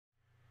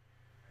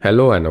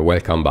Hello and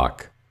welcome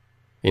back.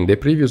 In the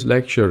previous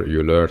lecture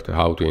you learned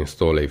how to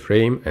install a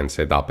frame and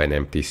set up an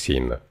empty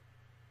scene.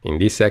 In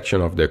this section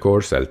of the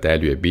course I'll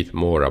tell you a bit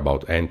more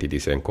about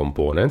entities and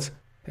components,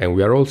 and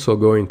we are also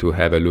going to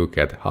have a look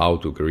at how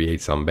to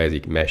create some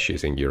basic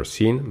meshes in your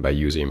scene by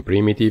using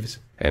primitives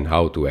and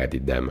how to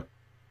edit them.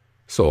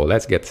 So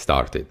let's get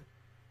started.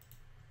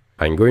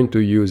 I'm going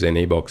to use an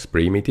A-box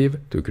primitive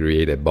to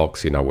create a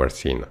box in our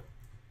scene.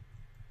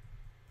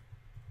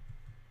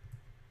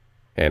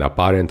 And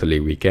apparently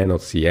we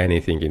cannot see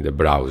anything in the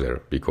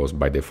browser because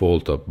by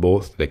default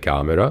both the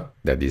camera,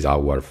 that is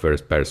our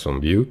first person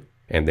view,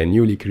 and the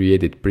newly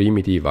created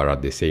primitive are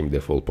at the same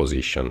default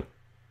position.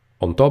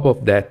 On top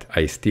of that,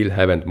 I still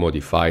haven't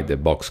modified the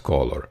box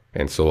color,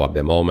 and so at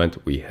the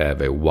moment we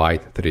have a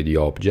white 3D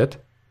object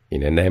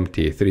in an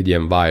empty 3D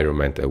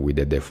environment with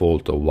a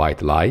default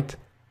white light,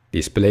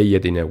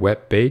 displayed in a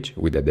web page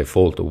with a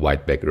default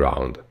white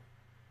background.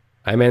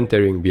 I'm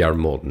entering VR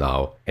mode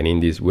now, and in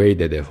this way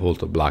the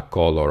default black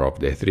color of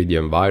the 3D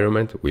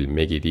environment will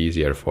make it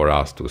easier for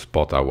us to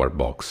spot our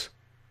box.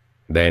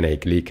 Then I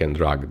click and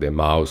drag the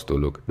mouse to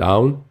look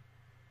down,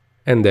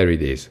 and there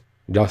it is,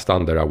 just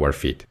under our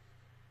feet.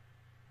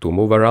 To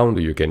move around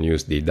you can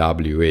use the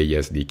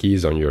WASD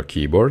keys on your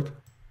keyboard,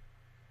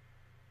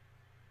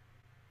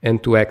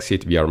 and to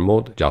exit VR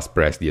mode just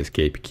press the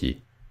escape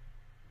key.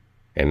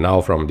 And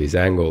now from this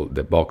angle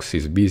the box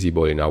is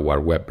visible in our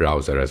web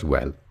browser as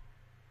well.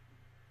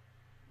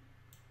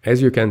 As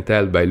you can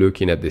tell by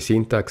looking at the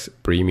syntax,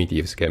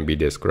 primitives can be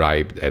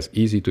described as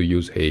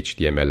easy-to-use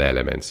HTML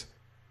elements.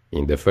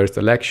 In the first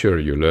lecture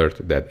you learned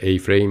that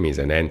A-frame is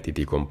an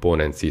entity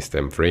component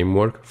system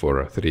framework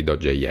for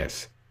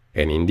 3.js.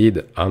 And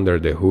indeed, under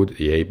the hood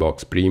the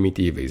A-box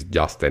primitive is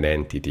just an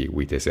entity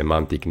with a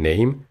semantic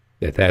name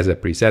that has a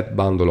preset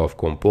bundle of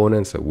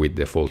components with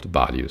default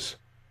values.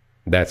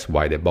 That's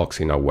why the box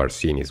in our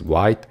scene is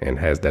white and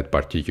has that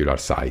particular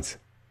size.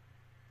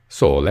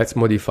 So let's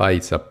modify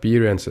its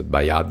appearance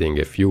by adding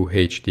a few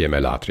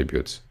HTML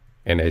attributes,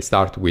 and I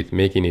start with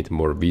making it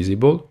more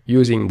visible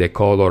using the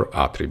color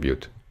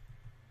attribute.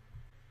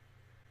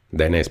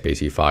 Then I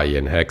specify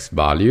an hex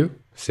value,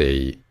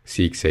 say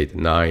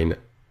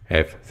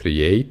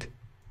 689F38,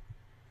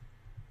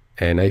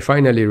 and I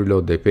finally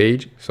reload the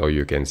page so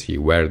you can see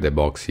where the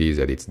box is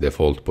at its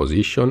default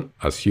position,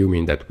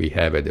 assuming that we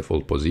have a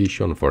default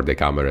position for the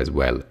camera as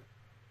well.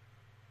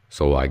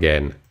 So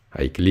again,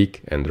 I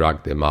click and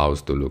drag the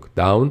mouse to look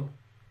down,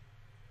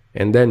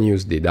 and then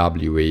use the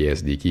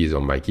WASD keys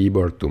on my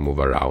keyboard to move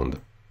around.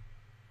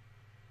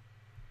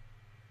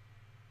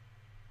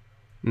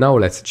 Now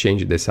let's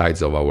change the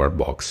size of our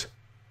box.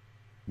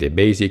 The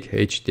basic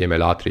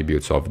HTML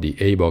attributes of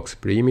the A-box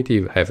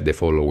primitive have the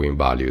following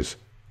values: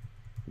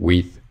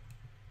 width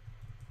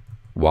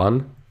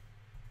 1,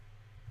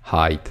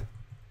 height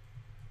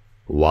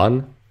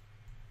 1,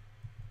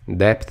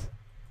 depth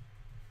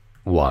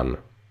 1.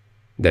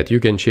 That you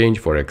can change,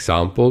 for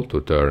example, to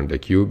turn the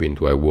cube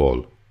into a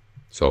wall.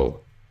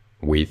 So,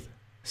 width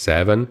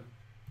 7,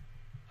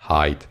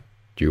 height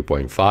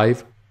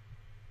 2.5,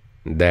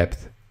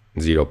 depth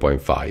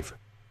 0.5.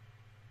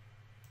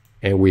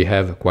 And we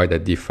have quite a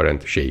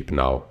different shape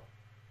now.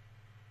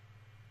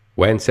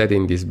 When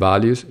setting these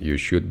values, you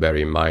should bear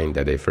in mind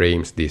that a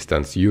frame's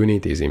distance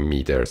unit is in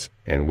meters,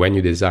 and when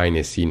you design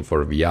a scene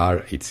for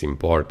VR, it's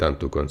important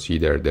to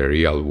consider the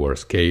real-world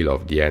scale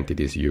of the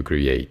entities you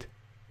create.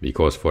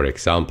 Because, for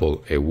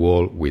example, a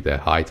wall with a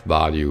height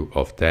value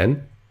of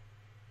 10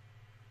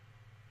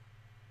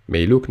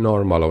 may look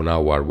normal on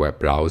our web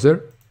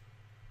browser,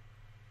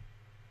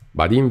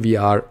 but in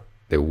VR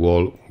the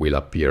wall will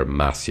appear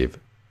massive.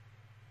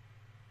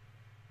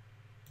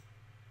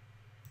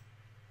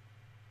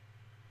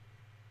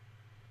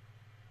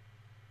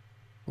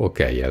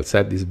 Okay, I'll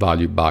set this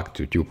value back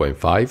to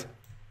 2.5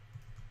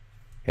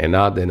 and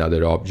add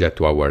another object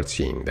to our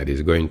scene that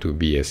is going to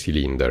be a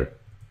cylinder.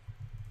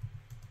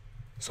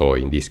 So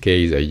in this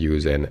case I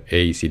use an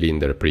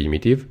A-cylinder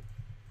primitive,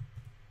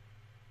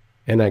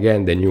 and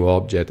again the new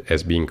object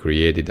has been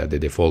created at the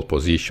default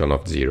position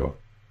of 0.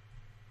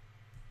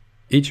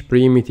 Each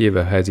primitive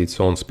has its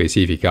own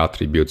specific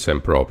attributes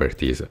and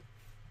properties.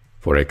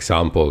 For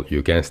example,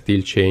 you can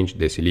still change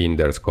the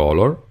cylinder's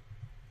color,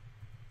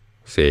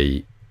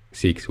 say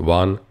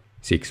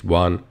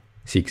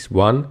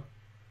 616161,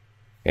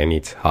 and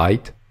its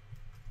height,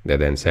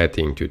 that I'm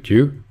setting to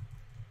 2.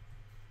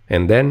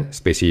 And then,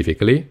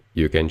 specifically,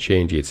 you can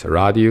change its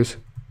radius,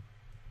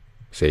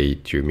 say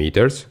 2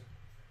 meters.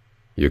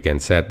 You can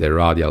set the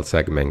radial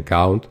segment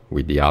count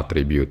with the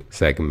attribute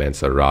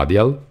segments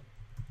radial,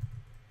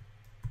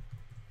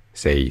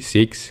 say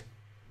 6.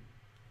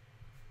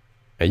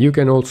 And you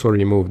can also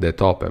remove the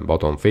top and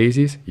bottom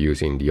faces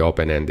using the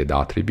open-ended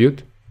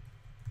attribute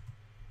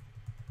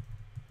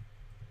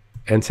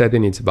and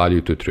setting its value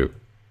to true.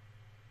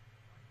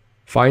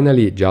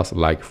 Finally, just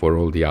like for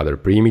all the other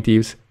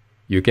primitives,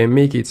 you can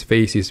make its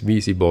faces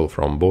visible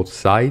from both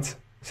sides,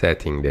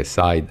 setting the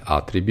side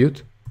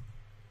attribute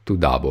to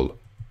double.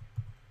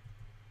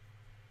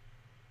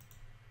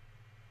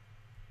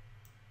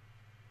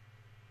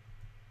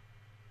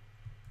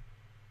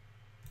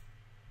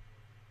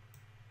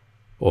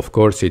 Of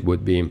course, it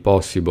would be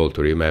impossible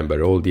to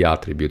remember all the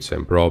attributes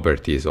and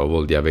properties of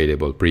all the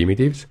available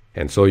primitives,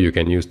 and so you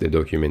can use the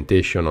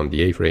documentation on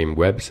the A-Frame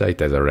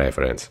website as a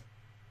reference.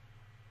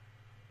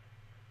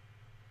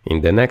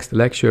 In the next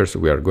lectures,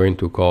 we are going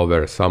to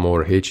cover some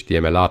more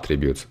HTML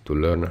attributes to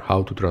learn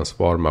how to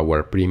transform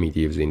our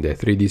primitives in the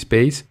 3D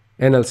space,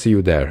 and I'll see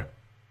you there.